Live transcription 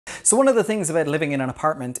So one of the things about living in an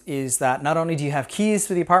apartment is that not only do you have keys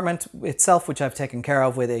for the apartment itself, which I've taken care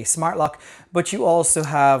of with a smart lock, but you also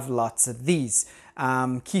have lots of these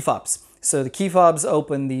key fobs. So the key fobs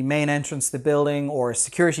open the main entrance to the building, or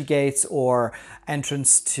security gates, or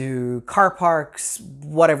entrance to car parks,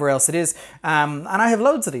 whatever else it is. And I have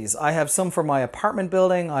loads of these. I have some for my apartment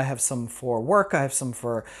building, I have some for work, I have some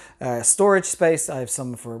for storage space, I have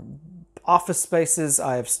some for office spaces,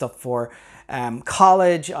 I have stuff for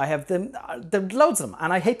college. I have them, there are loads of them,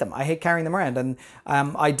 and I hate them. I hate carrying them around, and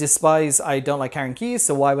I don't like carrying keys,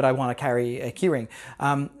 so why would I want to carry a keyring?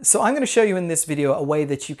 So I'm going to show you in this video a way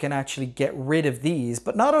that you can actually get rid of these,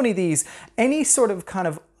 but not only these, any sort of kind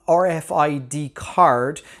of RFID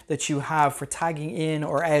card that you have for tagging in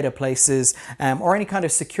or out of places, or any kind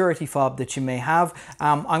of security fob that you may have.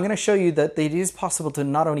 I'm going to show you that it is possible to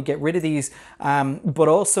not only get rid of these, but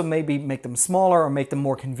also maybe make them smaller or make them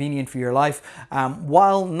more convenient for your life,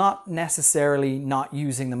 while not necessarily not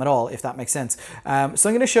using them at all, if that makes sense. So I'm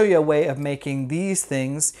going to show you a way of making these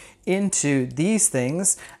things into these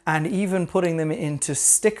things, and even putting them into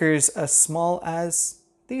stickers as small as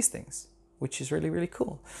these things, which is really, really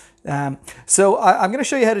cool. So I'm going to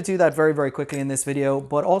show you how to do that very, very quickly in this video,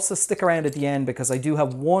 but also stick around at the end, because I do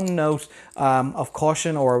have one note of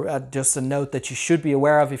caution, or just a note that you should be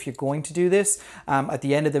aware of if you're going to do this at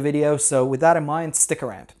the end of the video. So with that in mind, stick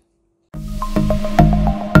around.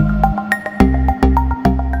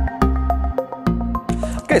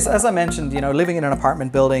 Okay, so as I mentioned, living in an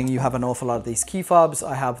apartment building, you have an awful lot of these key fobs.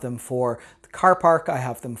 I have them for the car park, I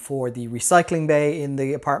have them for the recycling bay in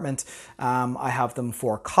the apartment, I have them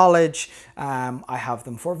for college, I have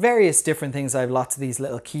them for various different things. I have lots of these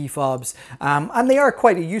little key fobs, and they are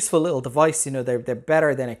quite a useful little device. They're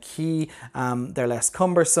better than a key, they're less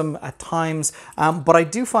cumbersome at times, but I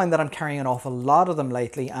do find that I'm carrying an awful lot of them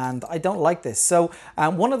lately, and I don't like this. So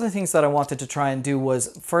one of the things that I wanted to try and do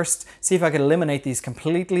was first see if I could eliminate these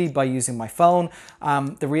completely by using my phone.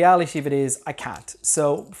 The reality of it is I can't.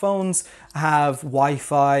 So phones have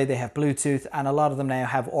Wi-Fi, they have Bluetooth, and a lot of them now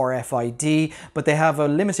have RFID, but they have a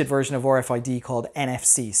limited version of RFID called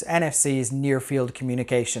NFC. So NFC is near field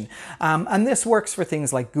communication. And this works for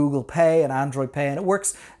things like Google Pay and Android Pay, and it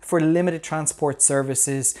works for limited transport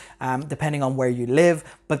services, depending on where you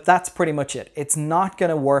live, but that's pretty much it. It's not going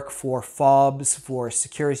to work for fobs, for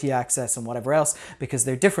security access and whatever else, because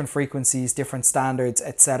they're different frequencies, different standards,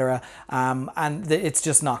 etc. And it's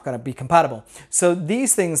just not going to be compatible. So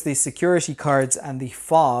these things, the security cards and the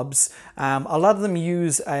fobs, a lot of them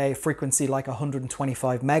use a frequency like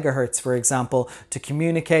 125 megahertz, for example, to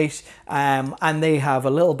communicate, and they have a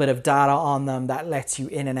little bit of data on them that lets you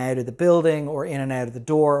in and out of the building, or in and out of the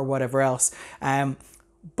door, or whatever else.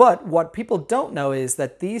 But what people don't know is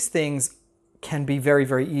that these things can be very,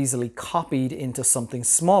 very easily copied into something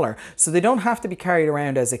smaller. So they don't have to be carried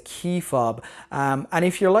around as a key fob. And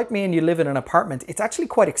if you're like me and you live in an apartment, it's actually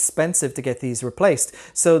quite expensive to get these replaced.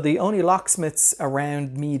 So the only locksmiths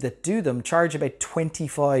around me that do them charge about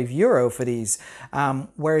 €25 for these,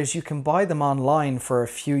 whereas you can buy them online for a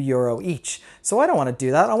few euro each. So I don't want to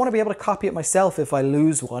do that. I want to be able to copy it myself if I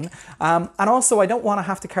lose one. And also I don't want to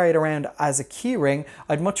have to carry it around as a key ring.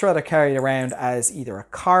 I'd much rather carry it around as either a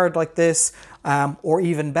card like this, or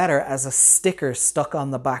even better, as a sticker stuck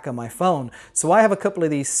on the back of my phone. So I have a couple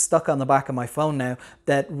of these stuck on the back of my phone now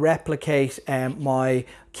that replicate my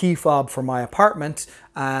key fob for my apartment,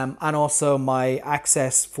 and also my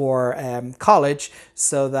access for college,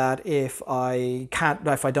 so that if I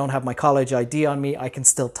don't have my college ID on me, I can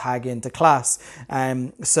still tag into class.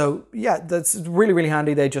 So yeah, that's really, really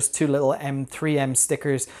handy. They're just two little 3M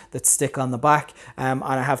stickers that stick on the back, and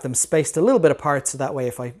I have them spaced a little bit apart, so that way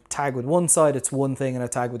if I tag with one side it's one thing, and I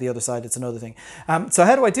tag with the other side it's another thing. So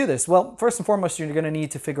how do I do this? Well, first and foremost, you're going to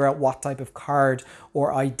need to figure out what type of card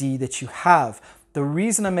or ID that you have. The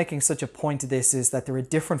reason I'm making such a point of this is that there are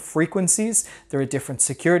different frequencies, there are different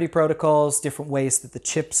security protocols, different ways that the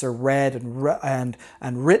chips are read and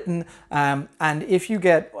written. And if you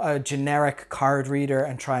get a generic card reader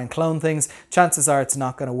and try and clone things, chances are it's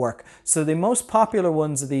not going to work. So the most popular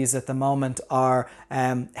ones of these at the moment are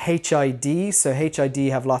HID. So HID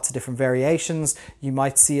have lots of different variations. You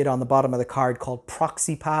might see it on the bottom of the card called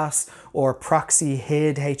Proxy Pass, or Proxy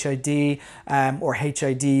HID, HID, or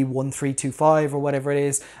HID 1325, or whatever it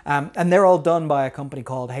is. And they're all done by a company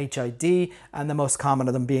called HID, and the most common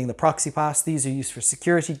of them being the Proxy Pass. These are used for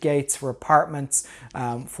security gates, for apartments,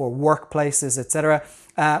 for workplaces, etc.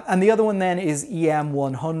 And the other one then is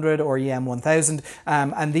EM100 or EM1000,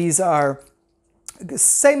 and these are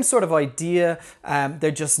same sort of idea.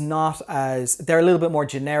 They're just not as, they're a little bit more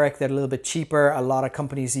generic, they're a little bit cheaper. A lot of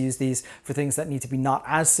companies use these for things that need to be not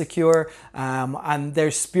as secure, and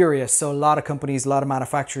they're spurious. So a lot of companies, a lot of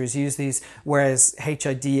manufacturers use these, whereas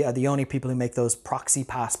HID are the only people who make those proxy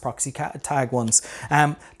pass, proxy tag ones.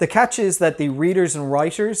 The catch is that the readers and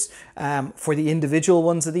writers for the individual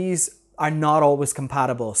ones of these are not always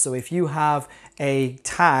compatible. So if you have a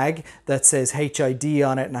tag that says HID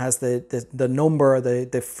on it and has the number or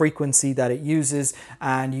the frequency that it uses,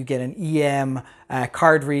 and you get an EM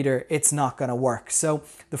card reader, it's not going to work. So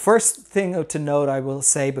the first thing to note, I will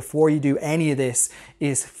say, before you do any of this,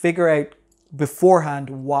 is figure out beforehand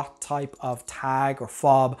what type of tag or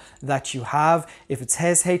fob that you have. If it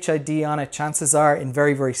says HID on it, chances are in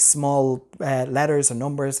very, very small letters or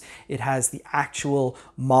numbers, it has the actual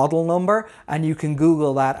model number, and you can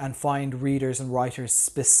Google that and find readers and writers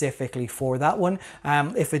specifically for that one.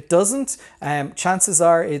 If it doesn't, chances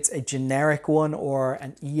are it's a generic one or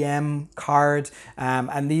an EM card,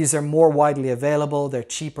 and these are more widely available, they're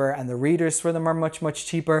cheaper, and the readers for them are much, much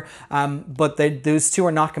cheaper, but those two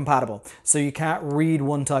are not compatible. So you can't read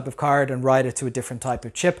one type of card and write it to a different type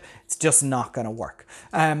of chip. It's just not going to work.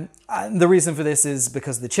 And the reason for this is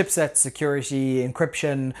because of the chipset, security,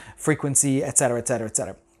 encryption, frequency, etc., etc.,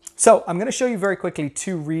 etc. So I'm going to show you very quickly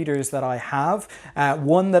two readers that I have.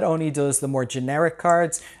 One that only does the more generic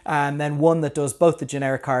cards, and then one that does both the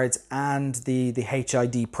generic cards and the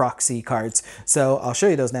HID proxy cards. So I'll show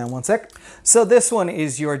you those now in one sec. So this one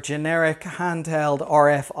is your generic handheld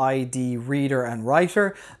RFID reader and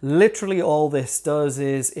writer. Literally all this does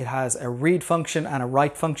is it has a read function and a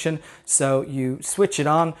write function. So you switch it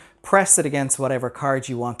on, press it against whatever card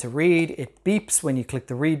you want to read. It beeps when you click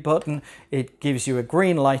the read button. It gives you a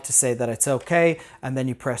green light to say that it's okay, and then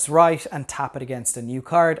you press write and tap it against a new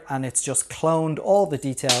card, and it's just cloned all the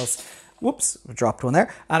details. Whoops, I dropped one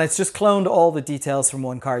there. And it's just cloned all the details from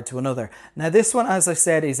one card to another. Now this one, as I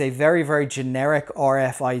said, is a very, very generic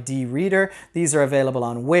RFID reader. These are available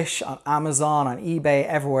on Wish, on Amazon, on eBay,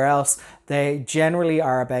 everywhere else. They generally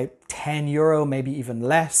are about €10, maybe even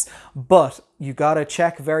less, but you gotta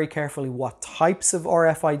check very carefully what types of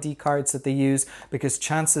RFID cards that they use, because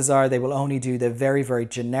chances are they will only do the very, very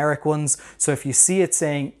generic ones. So if you see it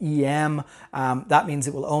saying EM, that means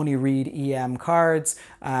it will only read EM cards.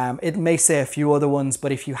 It may say a few other ones,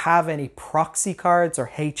 but if you have any proxy cards or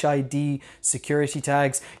HID security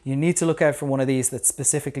tags, you need to look out for one of these that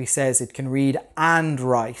specifically says it can read and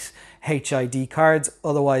write HID cards,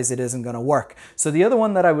 otherwise it isn't going to work. So the other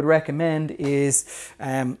one that I would recommend is,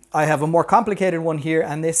 I have a more complicated one here,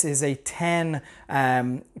 and this is a 10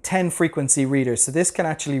 frequency reader. So this can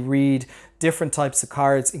actually read different types of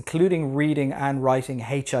cards, including reading and writing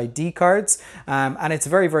HID cards. And it's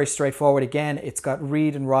very, very straightforward. Again, it's got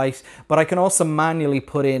read and write, but I can also manually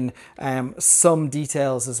put in some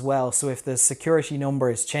details as well. So if the security number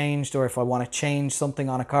is changed, or if I want to change something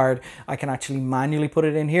on a card, I can actually manually put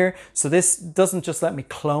it in here. So this doesn't just let me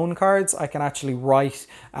clone cards, I can actually write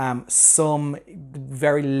some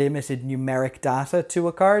very limited numeric data to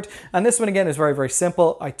a card. And this one again is very, very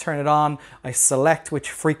simple. I turn it on, I select which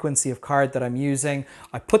frequency of card that I'm using,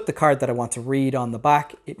 I put the card that I want to read on the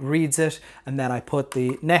back, it reads it, and then I put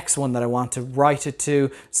the next one that I want to write it to.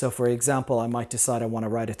 So for example, I might decide I want to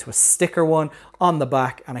write it to a sticker one on the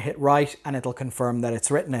back, and I hit write, and it'll confirm that it's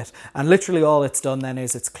written it. And literally all it's done then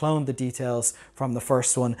is it's cloned the details from the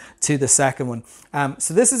first one to the second one.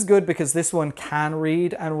 So this is good because this one can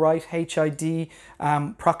read and write HID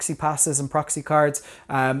proxy passes and proxy cards.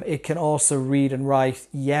 It can also read and write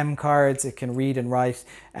EM cards. It can read and write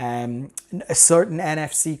certain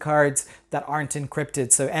NFC cards that aren't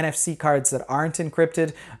encrypted. So NFC cards that aren't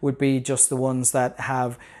encrypted would be just the ones that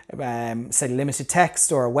have say limited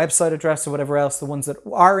text or a website address or whatever else. The ones that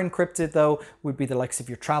are encrypted though would be the likes of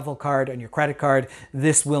your travel card and your credit card.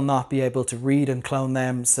 This will not be able to read and clone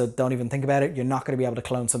them, so don't even think about it. You're not going to be able to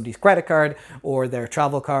clone somebody's credit card or their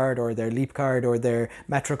travel card or their Leap card or their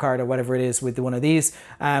Metro card or whatever it is with one of these.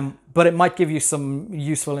 But it might give you some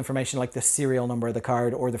useful information like the serial number of the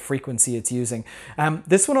card or the frequency it's using.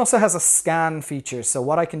 This one also has a scan feature. So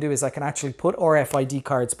what I can do is I can actually put RFID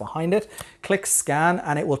cards behind it, click scan,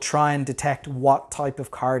 and it will try and detect what type of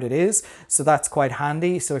card it is. So that's quite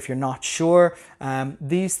handy. So if you're not sure,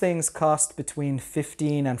 these things cost between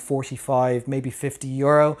 15 and 45, maybe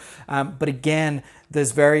 €50. But again,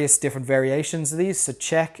 there's various different variations of these. So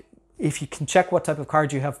check. If you can check what type of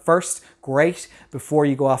card you have first, great, before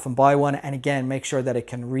you go off and buy one. And again, make sure that it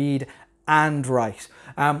can read and write.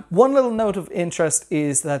 One little note of interest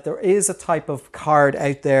is that there is a type of card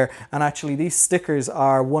out there, and actually these stickers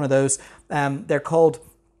are one of those. They're called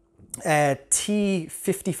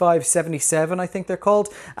T5577, I think they're called,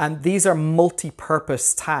 and these are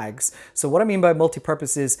multi-purpose tags. So what I mean by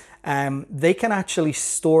multi-purpose is they can actually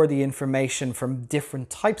store the information from different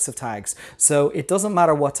types of tags. So it doesn't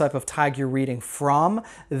matter what type of tag you're reading from,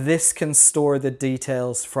 this can store the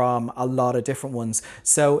details from a lot of different ones.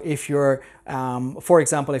 So if you're for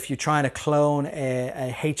example, if you're trying to clone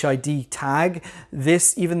a HID tag,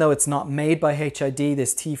 this, even though it's not made by HID,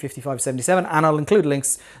 this T5577, and I'll include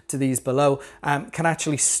links to these below, can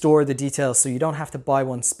actually store the details. So you don't have to buy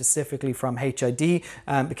one specifically from HID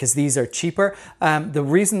because these are cheaper. The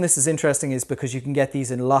reason this is interesting is because you can get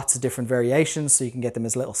these in lots of different variations. So you can get them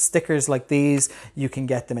as little stickers like these, you can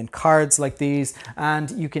get them in cards like these,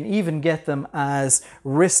 and you can even get them as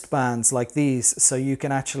wristbands like these. So you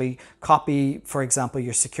can actually copy, for example,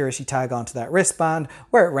 your security tag onto that wristband,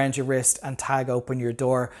 wear it around your wrist, and tag open your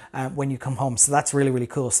door when you come home. So that's really, really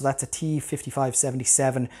cool. So that's a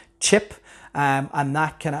T5577 chip, and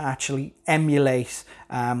that can actually emulate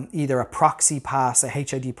either a proxy pass, a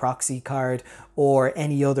HID proxy card, or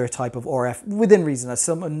any other type of RF within reason.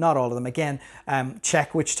 Some, not all of them. Again,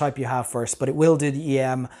 check which type you have first, but it will do the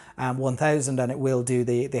EM 1000 and it will do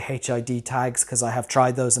the HID tags, because I have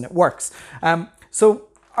tried those and it works. So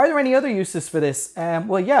are there any other uses for this?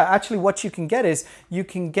 Well, yeah, actually what you can get is you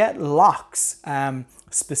can get locks,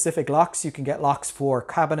 specific locks. You can get locks for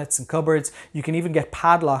cabinets and cupboards. You can even get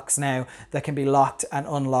padlocks now that can be locked and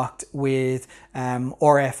unlocked with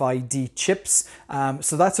RFID chips.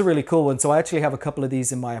 So that's a really cool one. So I actually have a couple of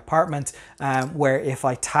these in my apartment where if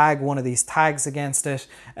I tag one of these tags against it,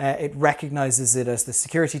 it recognizes it as the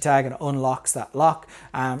security tag and unlocks that lock.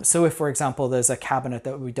 So if, for example, there's a cabinet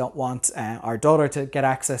that we don't want our daughter to get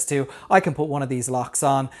access to, I can put one of these locks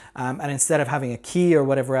on, and instead of having a key or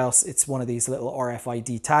whatever else, it's one of these little RFID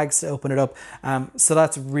tags to open it up. So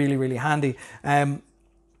that's really, really handy.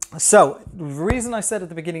 So the reason I said at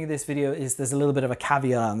the beginning of this video is there's a little bit of a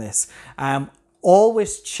caveat on this.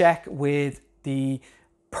 Always check with the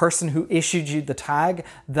person who issued you the tag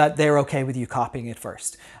that they're okay with you copying it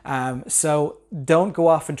first. So don't go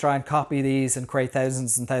off and try and copy these and create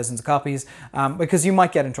thousands and thousands of copies because you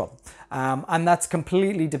might get in trouble. And that's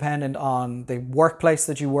completely dependent on the workplace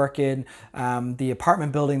that you work in, the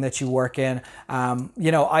apartment building that you work in.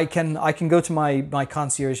 You know, I can go to my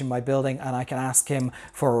concierge in my building and I can ask him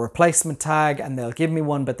for a replacement tag and they'll give me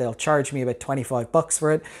one, but they'll charge me about 25 bucks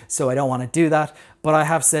for it. So I don't want to do that. But I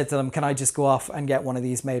have said to them, can I just go off and get one of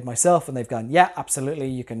these made myself? And they've gone, yeah, absolutely.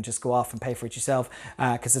 You can just go off and pay for it yourself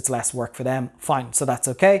because it's less work for them. Fine. So that's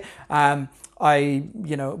okay. But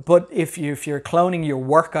if you're cloning your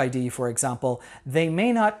work ID, for example, they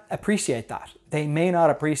may not appreciate that. They may not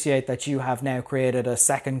appreciate that you have now created a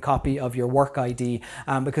second copy of your work ID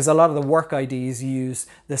because a lot of the work IDs use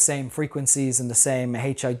the same frequencies and the same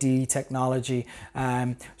HID technology.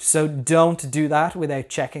 So don't do that without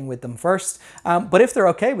checking with them first. But if they're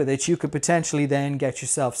okay with it, you could potentially then get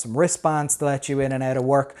yourself some wristbands to let you in and out of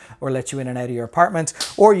work or let you in and out of your apartment.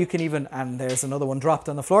 Or you can even, and there's another one dropped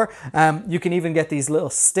on the floor, you can even get these little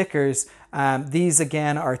stickers. These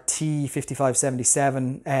again are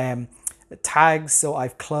T5577 tags. So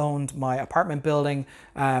I've cloned my apartment building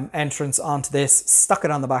entrance onto this, stuck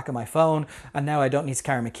it on the back of my phone, and now I don't need to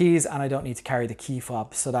carry my keys and I don't need to carry the key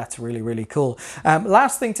fob. So that's really, really cool.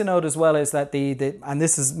 Last thing to note as well is that and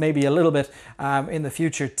this is maybe a little bit in the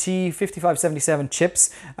future, T5577 chips,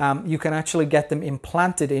 you can actually get them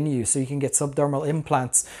implanted in you. So you can get subdermal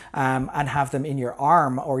implants and have them in your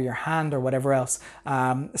arm or your hand or whatever else.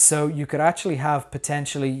 So you could actually have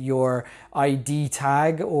potentially your ID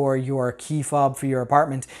tag or your key fob for your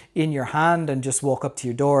apartment in your hand and just walk up to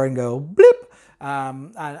your door and go blip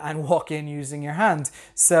and walk in using your hand.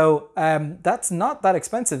 So that's not that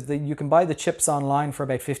expensive. You can buy the chips online for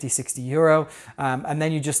about 50-60 euro, and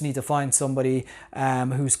then you just need to find somebody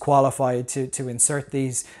who's qualified to insert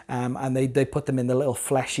these, and they put them in the little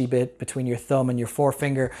fleshy bit between your thumb and your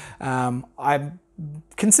forefinger. I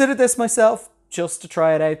considered this myself just to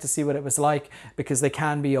try it out to see what it was like, because they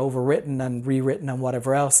can be overwritten and rewritten and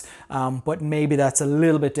whatever else. But maybe that's a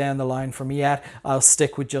little bit down the line for me yet. I'll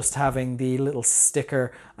stick with just having the little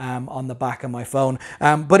sticker on the back of my phone.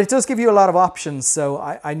 But it does give you a lot of options. So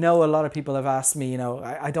I know a lot of people have asked me, you know,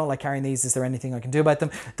 I don't like carrying these. Is there anything I can do about them?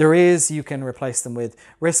 There is. You can replace them with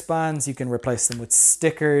wristbands. You can replace them with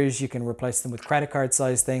stickers. You can replace them with credit card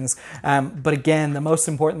size things. But again, the most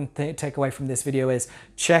important takeaway from this video is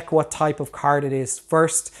check what type of card it is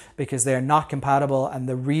first, because they're not compatible and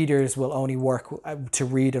the readers will only work to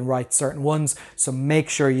read and write certain ones. So make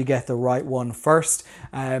sure you get the right one first.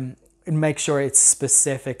 make sure it's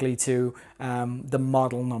specifically to the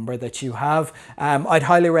model number that you have. I'd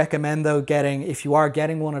highly recommend though if you are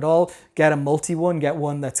getting one at all, get a multi one, get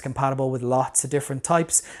one that's compatible with lots of different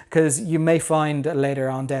types, because you may find later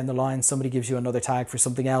on down the line somebody gives you another tag for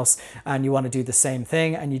something else and you want to do the same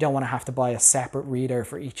thing, and you don't want to have to buy a separate reader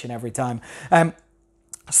for each and every time.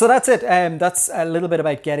 So that's it. That's a little bit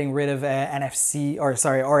about getting rid of RFID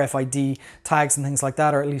tags and things like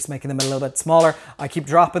that, or at least making them a little bit smaller. I keep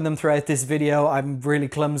dropping them throughout this video. I'm really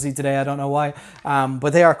clumsy today. I don't know why,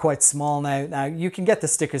 but they are quite small now. Now you can get the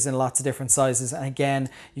stickers in lots of different sizes. And again,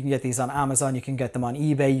 you can get these on Amazon. You can get them on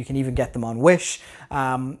eBay. You can even get them on Wish.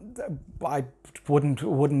 I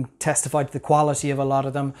wouldn't testify to the quality of a lot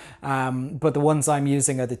of them, but the ones I'm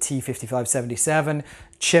using are the T5577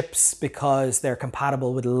 chips, because they're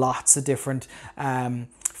compatible with lots of different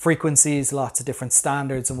frequencies, lots of different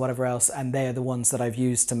standards and whatever else, and they're the ones that I've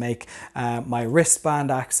used to make my wristband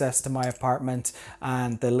access to my apartment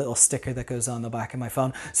and the little sticker that goes on the back of my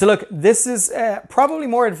phone. So look, this is probably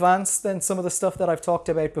more advanced than some of the stuff that I've talked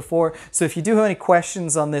about before, so if you do have any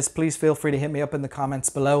questions on this, please feel free to hit me up in the comments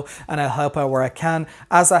below and I'll help out where I can.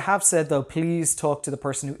 As I have said though, please talk to the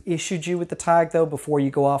person who issued you with the tag though before you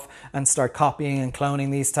go off and start copying and cloning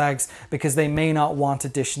these tags, because they may not want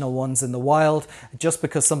additional ones in the wild. Just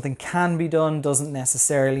because something can be done doesn't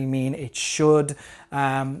necessarily mean it should.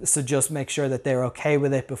 So just make sure that they're okay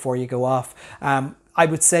with it before you go off. I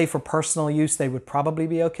would say for personal use, they would probably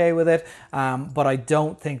be okay with it, but I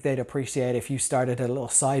don't think they'd appreciate if you started a little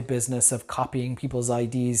side business of copying people's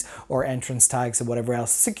IDs or entrance tags or whatever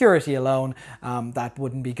else. Security alone, that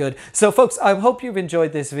wouldn't be good. So folks, I hope you've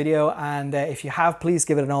enjoyed this video, and if you have, please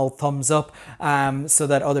give it an old thumbs up so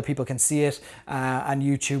that other people can see it, and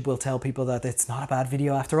YouTube will tell people that it's not a bad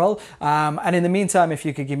video after all. And in the meantime, if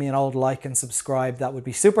you could give me an old like and subscribe, that would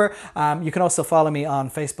be super. You can also follow me on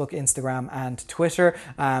Facebook, Instagram, and Twitter.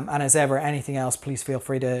 And as ever, anything else, please feel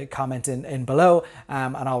free to comment in below,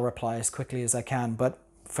 and I'll reply as quickly as I can. But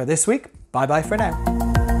for this week, bye bye for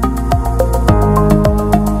now.